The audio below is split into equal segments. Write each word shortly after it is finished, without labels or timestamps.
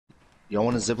Y'all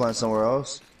want to zipline somewhere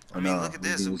else? I mean, look at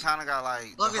this. We kind of got like.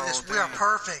 Look at this. We are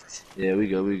perfect. Yeah, we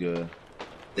good. We good.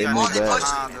 They Yeah, moved back.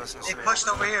 They pushed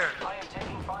over here. I am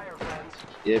taking fire, friends.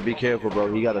 Yeah, be careful,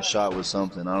 bro. He got a shot with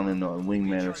something. I don't even know, a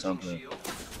wingman or something.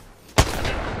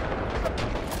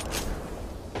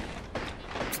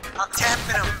 I'm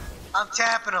tapping him. I'm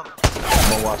tapping him.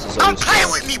 I'm gonna watch this. Don't play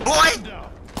with me, boy.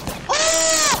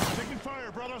 Taking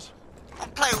fire, brothers.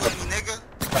 Don't play with me, nigga.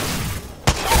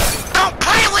 Don't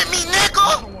play with me,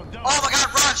 nigga. Oh my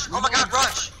God, rush! Oh my God,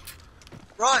 rush!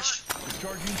 Rush!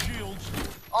 Charging shields.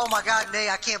 Oh my God, Nay,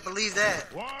 I can't believe that.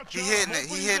 Watch He out. hitting it.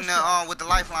 He hitting it with the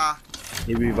lifeline.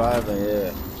 He reviving,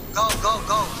 yeah. Go, go,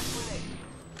 go!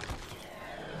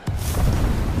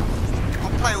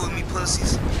 Don't play with me,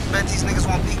 pussies. Bet these niggas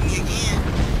won't beat me again.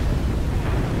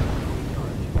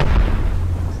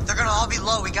 They're gonna all be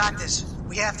low. We got this.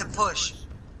 We have to push.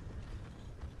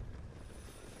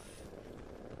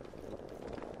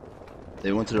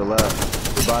 They went to the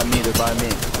left. They're by me. They're by me.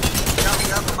 Tell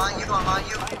me up. I'm on you. I'm on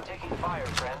you. I am taking fire,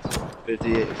 friends.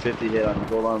 50 hit on the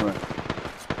gold armor.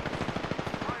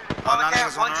 Oh, now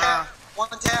niggas on One the tap. run.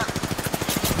 One tap.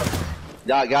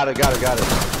 Yeah, got it.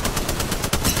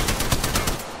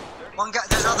 One guy.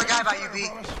 There's another guy by you, B.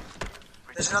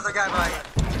 There's another guy by you.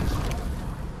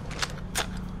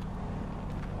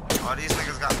 Oh, these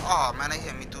niggas got. Oh, man, they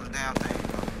hit me through the damn thing,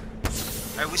 bro.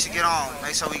 Hey, we should get on.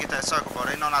 Make sure we get that circle, bro.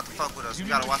 They know not to fuck with us. We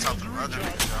gotta watch out for the other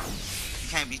niggas, yo. You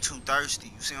can't be too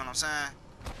thirsty. You see what I'm saying?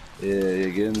 Yeah,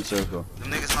 get in the circle. Them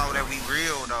niggas know that we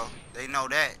real, though. They know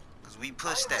that. Because we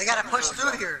push that. They gotta push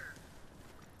through here.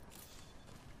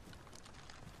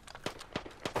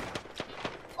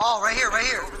 Oh, right here, right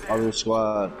here. Other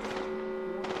squad.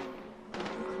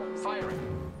 Firing.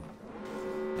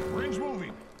 Rings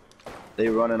moving. They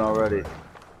running already.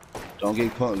 Don't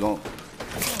get pumped. Don't.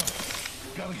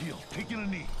 Gotta heal. Taking a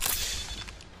knee.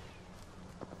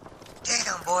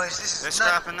 Damn, boys, this They're is nuts.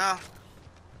 scrapping now.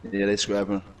 Yeah, they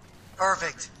scrapping.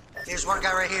 Perfect. There's one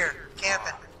guy right here,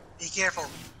 camping. Be careful.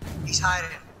 He's hiding.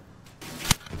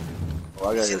 Oh,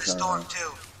 I got He's in hit the storm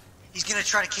too. He's gonna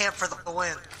try to camp for the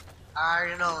win. I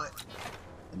already know it.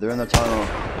 They're in the tunnel.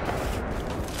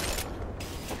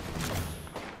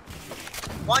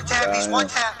 One tap, he's Yeah, one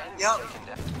yeah. tap. Yep.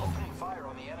 Opening fire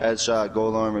on the enemy. Headshot,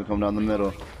 gold armor, come down the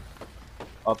middle.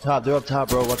 Up top, they're up top,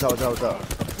 bro. Watch out, watch out, watch out.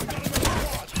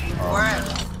 Where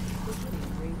at?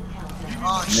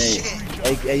 Oh Nate.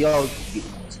 shit. Hey, yo,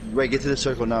 Ray, get to the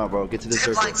circle now, bro. Get to the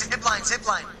Zip circle. line, zip line, zip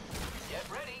line. Get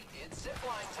ready. It's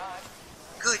zipline time.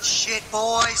 Good shit,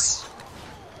 boys.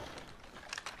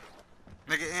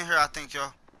 Nigga in here, I think, yo.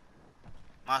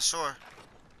 Not sure.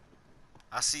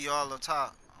 I see y'all up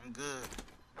top. I'm good.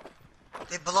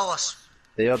 They below us.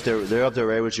 They up there,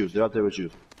 Ray, with you. They're up there with you.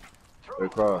 They're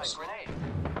across. Grenade.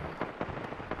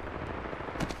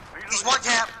 He's one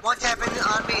tap in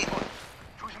on me.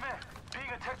 Being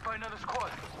attacked by another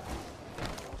squad.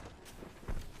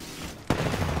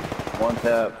 One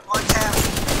tap. One tap.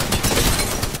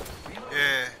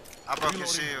 Yeah, I broke your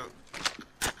shield.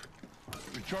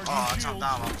 Recharging Oh, I shields. jumped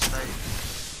down on mistake.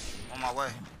 On my way.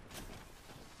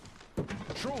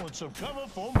 Throwing some cover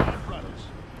for my brothers.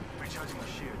 Recharging my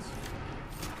shields.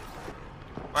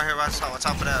 Right here, right on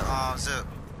top of that zip.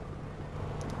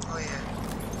 Oh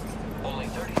yeah. Only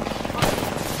 30.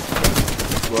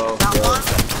 Well, Got yeah. one.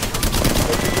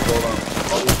 Hold on.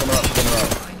 Oh, he's coming up, coming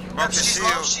up. Broke your She's low,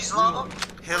 shield. she's low.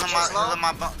 Healing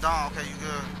my down. Okay, you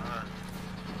good. Alright.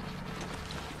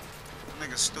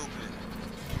 Nigga stupid.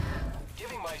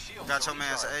 Giving my shield. Got your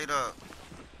man's 8 up.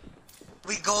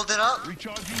 We golded up.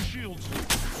 Recharging shields. 10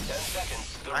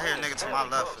 seconds. The I hear a ring is nigga to my barely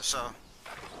left close. for sure.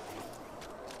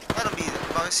 Let him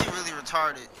be, bro. Is he really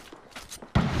retarded?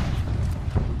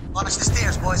 Watch the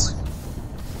stairs, boys.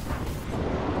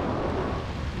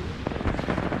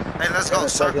 Hey, let's He's on go. the second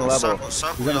Circle, level. circle,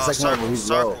 circle, He's on the y'all. second level. Circle, He's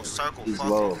circle, low. circle. He's Fuck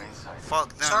low. it. Fuck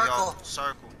them, Circle. y'all.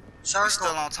 Circle. We Circle.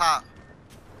 still on top.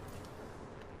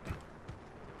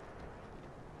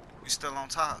 We still on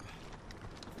top.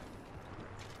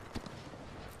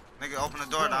 Nigga, open the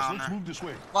door Fellas, down let's there. move this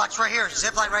way. Watch right here.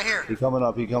 Zip line right here. He coming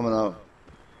up, he coming up.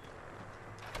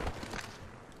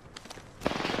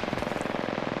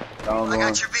 Down I one.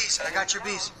 got your bees. I got your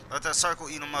bees. Let that circle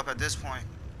eat them up at this point.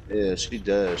 Yeah, she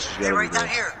does. She's They gotta right be down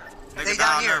there. here. Nigga They down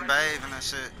down there here. bathing and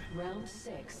shit. Round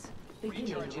 6.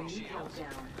 Beginning ring countdown.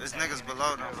 There's niggas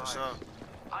below them for sure.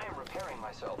 I am repairing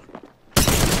myself.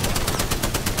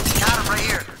 Got him right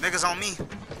here. Niggas on me.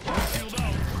 Shield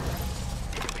out.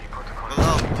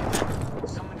 Below.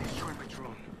 Someone destroyed my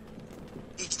drone.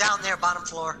 He's down there, bottom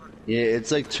floor. Yeah,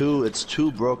 it's like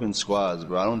two broken squads,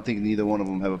 bro. I don't think neither one of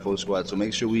them have a full squad, so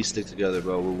make sure we stick together,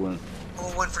 bro. We'll win.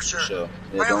 Oh, one for sure. Sure.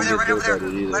 Yeah, Right over don't there, get right over there. third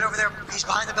party either. Right over there. He's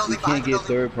behind the building, You behind can't the get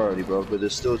building. third party, bro, but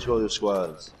there's still 2 other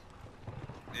squads.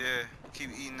 Yeah, keep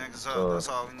eating niggas up. So- That's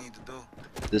all we need to do.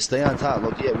 Just stay on top,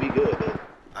 look. Yeah, we good.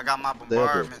 I got my Stay up there.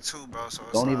 bombardment too, bro. So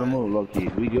it's Don't even like, move, low key.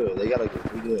 We good. They gotta go.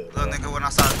 We good. little nigga when I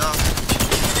started up.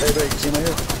 Hey, Ray, you see my here?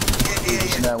 Yeah,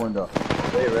 He's in that window.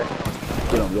 Hey, Ray.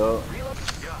 Get him, yo.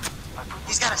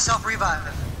 He's got a self-revive.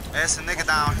 That's a nigga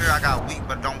down here. I got weak,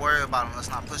 but don't worry about him. Let's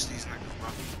not push these niggas, bro.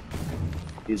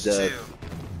 He's dead. Chill.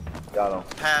 Got him.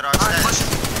 Pad our Alright, push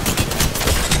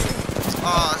stats. him.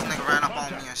 Oh, this nigga ran up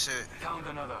on me and shit. Found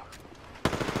another.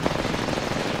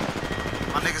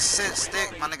 My nigga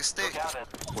stick. My nigga stick.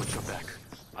 Watch your back.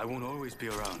 I won't always be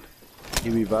around. He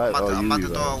revived. I'm Oh, you about to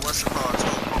throw a revived. what's it called too.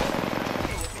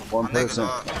 One My nigga, person.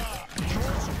 dog. Enjoy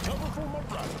some cover for my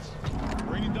brothers.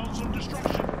 Raining down some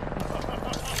destruction.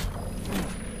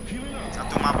 Healing up. I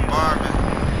threw my bombardment.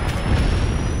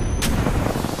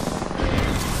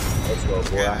 Let's go,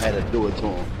 boy. I had to do it to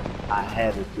him. I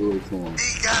had to do it to him.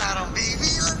 He got him, baby.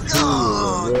 Let's Ooh,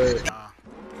 go. word.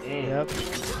 Yep.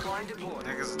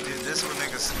 Niggas, this where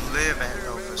niggas live at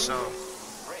though for sure.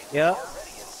 Yep.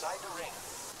 Ready inside the ring.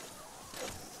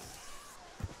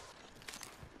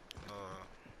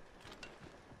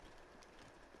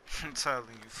 I'm telling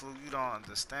you, Flu, you don't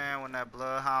understand when that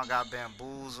bloodhound got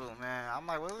bamboozled, man. I'm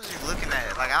like, what was you looking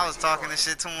at? Like, I was talking this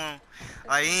shit to him.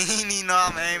 Like, he didn't even know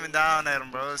I'm aiming down at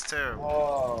him, bro. It's terrible.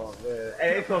 Oh, man.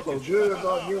 Hey, it felt so good,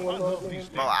 bro. You one of those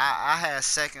Bro, I had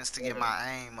seconds to get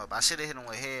my aim up. I should have hit him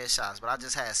with headshots, but I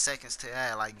just had seconds to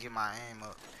get my aim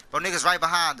up. Bro, niggas right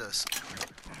behind us.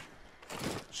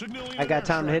 Signaling I got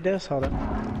time to hit this. Hold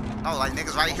on. No, like,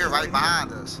 niggas right here, right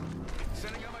behind us.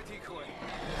 Sending out my decoy.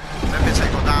 That bitch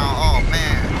ain't go down. Oh,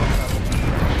 man.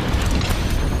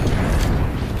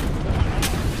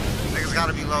 Niggas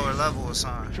gotta be lower level or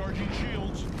something. Charging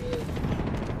shields.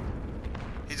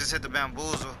 He just hit the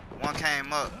bamboozle. One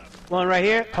came up. One right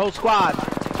here. Whole squad.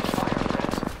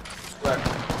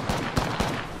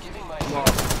 Giving my shield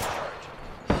a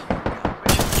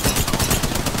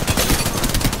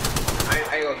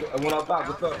I went up top.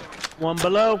 What's up? One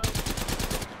below.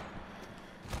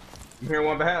 I'm hearing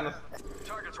one behind us. charge.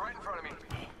 Target's right in front of me.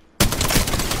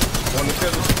 One to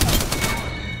fill.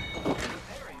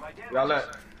 Repairing my damage. Y'all let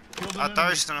Killed an I enemy.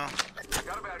 thirsting him.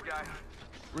 Got a bad guy.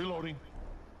 Reloading.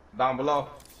 down below.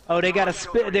 Oh, they got a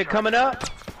spit. They're coming up.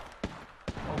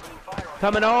 Opening fire on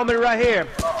Coming on me right here.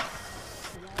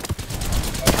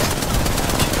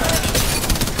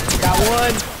 Got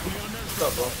one. What's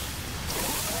up, bro?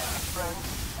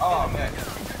 Oh, man.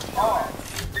 Oh.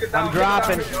 Nigga down, I'm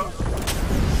dropping. nigga down,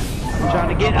 I'm trying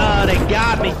to get. Oh, they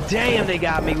got me. Damn, they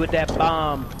got me with that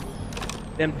bomb.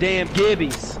 Them damn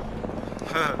gibbies.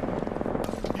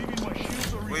 Giving my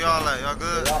shields a We all at? Y'all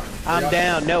good? I'm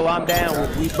down. No, I'm down.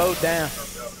 We both down.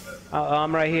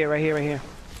 I'm right here, right here, right here.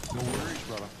 No worries,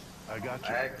 brother. I got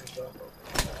you.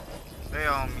 They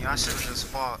on me. I should have just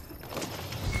fought.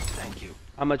 Thank you.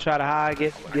 I'm gonna try to hide,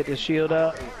 get the shield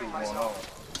up.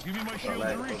 Giving my shields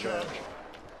a recharge.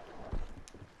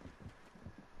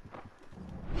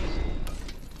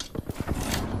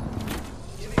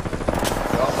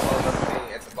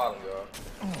 At the bottom, y'all.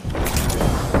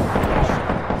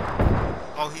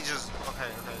 Oh, he just.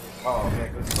 Okay. Oh,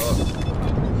 man, good stuff.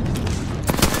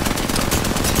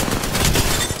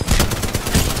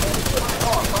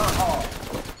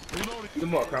 Reloading. Get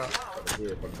him up, Crown.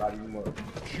 Yeah, but body him up.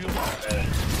 Shield up.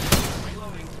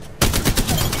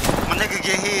 My nigga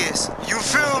get his. You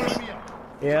feel me?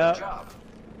 Yep.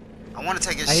 I want to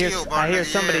take his I hear shield, bro. I hear nigga,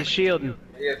 somebody yeah. shielding.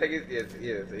 Yeah, take it. Yeah.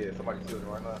 Somebody's shooting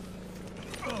right now.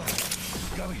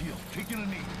 Gotta heal. Taking a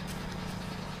knee.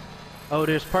 Oh,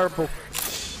 there's purple.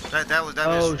 That was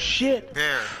Oh shit.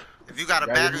 there. If you got a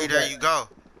Grab your battery, blue there back. you go.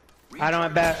 I don't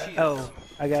have back. Oh,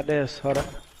 I got this. Hold up.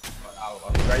 I'll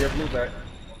grab your blue back.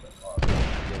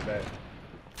 Get back.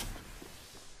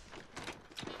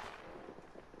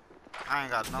 I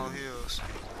ain't got no heals.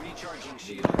 Recharging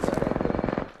shield.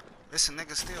 Listen,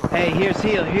 nigga, still. Hey, here's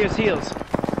heal. Here's heals.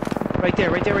 Right there,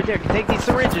 right there, right there. Take these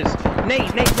syringes.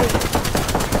 Nate. Nate,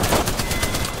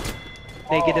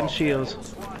 get them shields.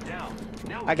 Squad down.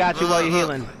 Now I got you while you're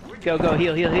healing. Go,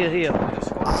 heal.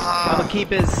 I'm gonna keep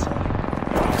his.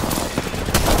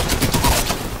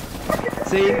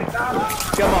 See?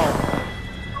 Come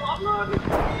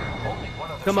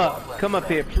on. Come up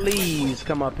here, please.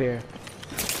 Come up here.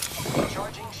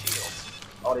 charging shields.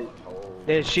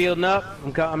 They're shielding up.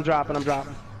 I'm dropping.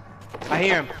 I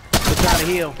hear him. They're trying to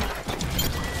heal.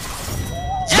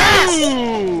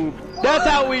 Yes! That's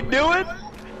how we do it.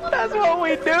 That's what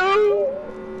we do.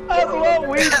 That's what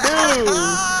we do.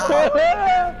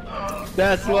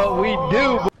 That's what we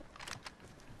do.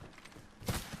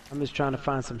 I'm just trying to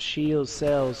find some shield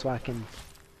cells so I can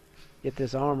get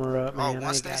this armor up, man. Oh, I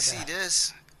once ain't they got see that.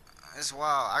 this, it's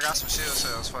wild. I got some shield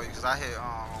cells for you because I hit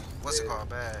what's it called,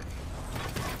 bad.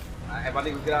 Hey, my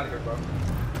niggas, get out of here, bro.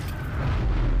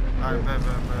 Alright, bet.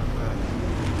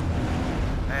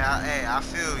 Hey, I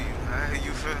feel you.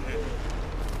 You feel me?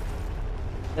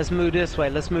 Let's move this way.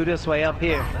 Let's move this way up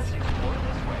here. Let's explore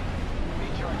this way.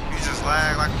 Recharging You just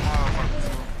lag like a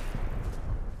motherfucker.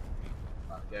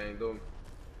 Yeah, ain't doing.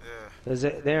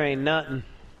 Yeah. There ain't nothing.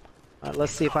 Alright,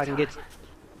 let's see if I can get.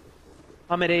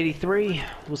 I'm at 83.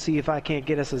 We'll see if I can't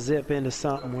get us a zip into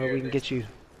something where we can get you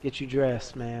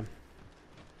dressed, man.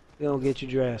 We gonna get you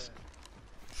dressed.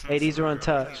 Hey, these are We need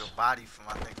untouched. a body for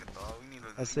my nigga, dog. We need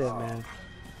a. That's it, man.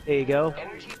 There you go.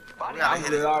 energy. Body. We gotta I'm hit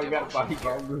good. I it. already got a body,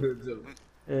 bro. I'm good, too.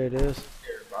 There it is.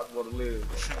 I just want to live.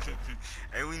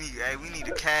 Hey, we need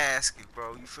a casket,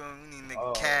 bro. You feel me? We need a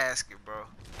nigga casket, bro.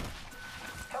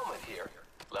 Helmet here.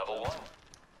 Level 1.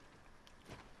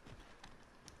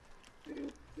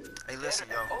 Hey, listen,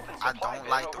 yo. I don't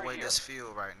like the way this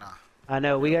feel right now. I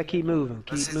know. We gotta keep moving.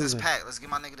 Let's Keep hit this moving. pack. Let's get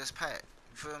my nigga this pack.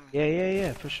 You feel me?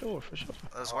 Yeah. For sure.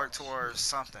 Let's work towards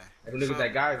something. Hey, look at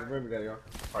that guy. Remember that, yo.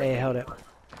 Hey, hold up.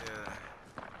 Yeah.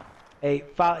 Hey,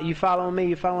 you following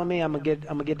me? I'm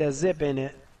gonna get that zip in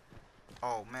it.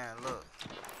 Oh man, look.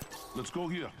 Let's go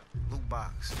here. Loot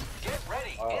box. Get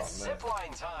ready. It's man.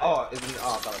 zipline time. Oh, it's me.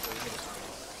 Oh, I thought it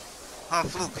was Huh,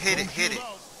 Fluke, hit it.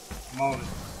 Come on.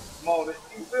 You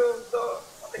feel me, dog?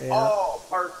 Yeah. Oh,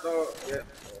 first, dog. Yeah.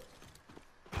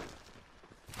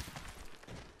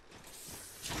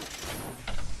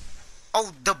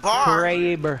 Oh, the bar.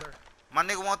 Kraber. My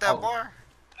nigga want that Oh. bar?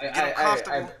 Hey, Get him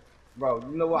comfortable. bro,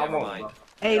 you know what Never I want, mind. bro?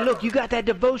 Hey, look, you got that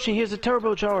devotion. Here's a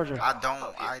turbocharger. I don't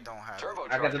have it. Turbo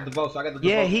I got the charger. devotion. I got the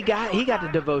Yeah, devotion. he got the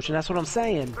devotion. That's what I'm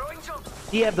saying.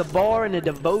 He have the bar and the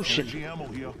Energy devotion. ammo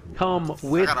here. Come I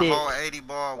with got a whole it. 80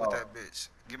 bar with that bitch.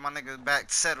 Get my nigga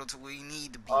back settled to where he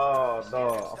need to be. Oh,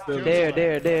 no. I feel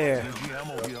There. Energy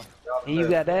ammo here. And you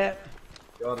got that?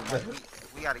 Y'all the best.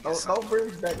 We gotta get Don't something. bring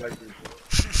me back like this.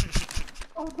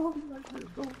 Don't be like this.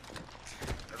 Don't.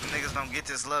 If niggas don't get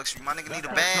this luxury, my nigga need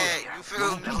a bag. You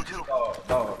feel me?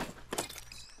 Dog.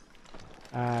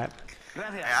 Alright.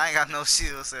 Hey, I ain't got no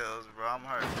shield cells, bro. I'm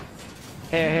hurt.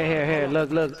 Here.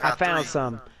 Look. I Got found 3.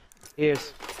 some.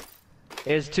 Here's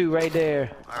 2 right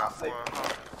there. I got 4. Hold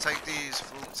on. Take these,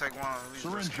 Fluke. Take one.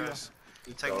 Syringe here.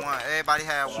 Take one. Everybody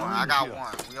had one. I got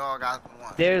one. We all got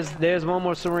one. There's one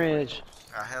more syringe.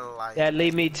 Got hella light. That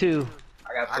leave me 2.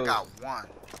 I got one.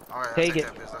 Alright, Take it.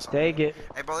 that bitch. That's all. Take it.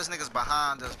 Hey, bro, this nigga's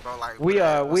behind us, bro. Like We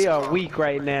what's it are called? weak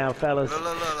right now, fellas.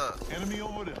 Look. Enemy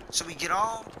over there. Should we get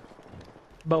on?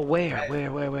 But where?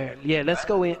 Yeah, let's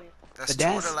go in. That's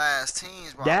But two of the last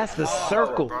teams, bro. That's the Come on,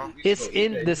 circle. bro. It's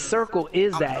in the circle.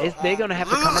 Is that? They're gonna have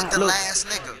to come out. The Look. last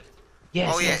nigga.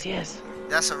 Yes, Oh, yeah. yes.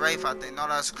 That's a Wraith, I think. No,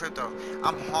 that's crypto.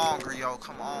 I'm hungry, yo.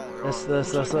 Come on, yo. Let's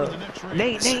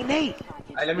Nate. Hey,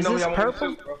 let me Is know this y'all want purple?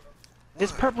 to shoot, bro.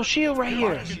 This purple shield right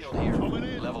here. Shield here.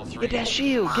 Level 3. Get that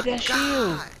shield. Get that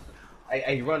shield. God.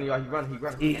 Hey, he running, y'all. He running.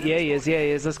 Yeah, he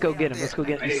is. Let's go get him.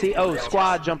 You see? Oh,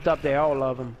 squad jumped up there. All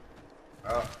of them.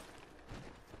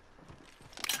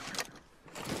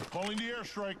 Calling the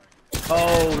airstrike.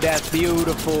 Oh, that's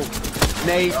beautiful.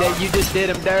 Nate, that you just did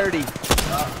him dirty.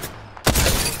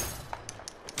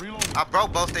 Reload. I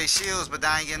broke both their shields, but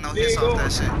I ain't getting no hits off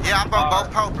that shit. Yeah, I broke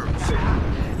both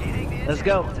propers. Let's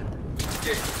go.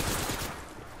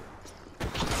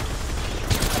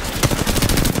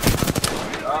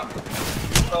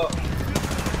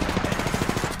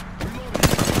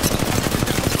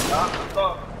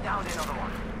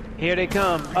 Here they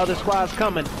come. Other squads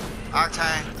coming.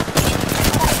 Octane.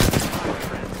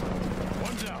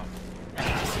 One down.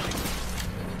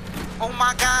 Oh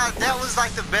my god, that was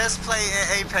like the best play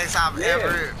in Apex I've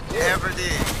ever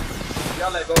did.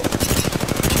 Y'all let go.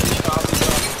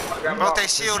 Broke their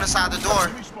shield inside the door.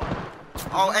 Enemy spotted.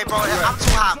 Oh, hey, bro, I'm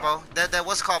too hot, bro. That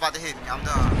what's called about to hit me. I'm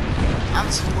done. I'm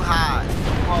too hot.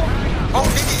 Oh,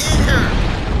 nigga in here.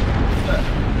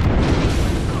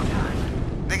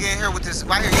 Nigga in here with this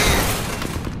right here.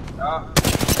 Yeah.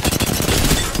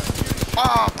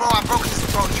 Oh, bro, I broke his.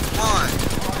 Bro, he won.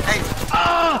 Hey,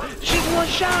 Ah! She's one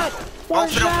shot. One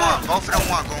both of them won. shot. Both of them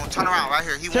won. Go turn around right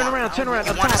here. He Turn won. around. He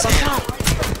Up won his top. head.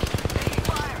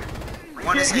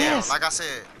 Won his head. Yes. Like I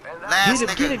said, last Get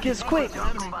nigga. it, gets quick.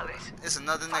 It's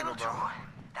another nigga, bro.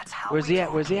 Where's he at?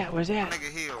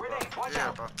 Nigga heal, bro.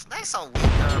 Yeah, bro. They so weak,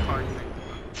 third party nigga.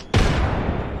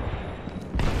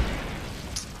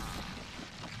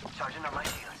 Charging on my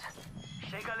shields.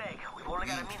 Shake a leg. We've only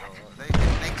got a minute.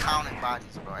 They counting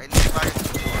bodies, bro. Ain't nobody.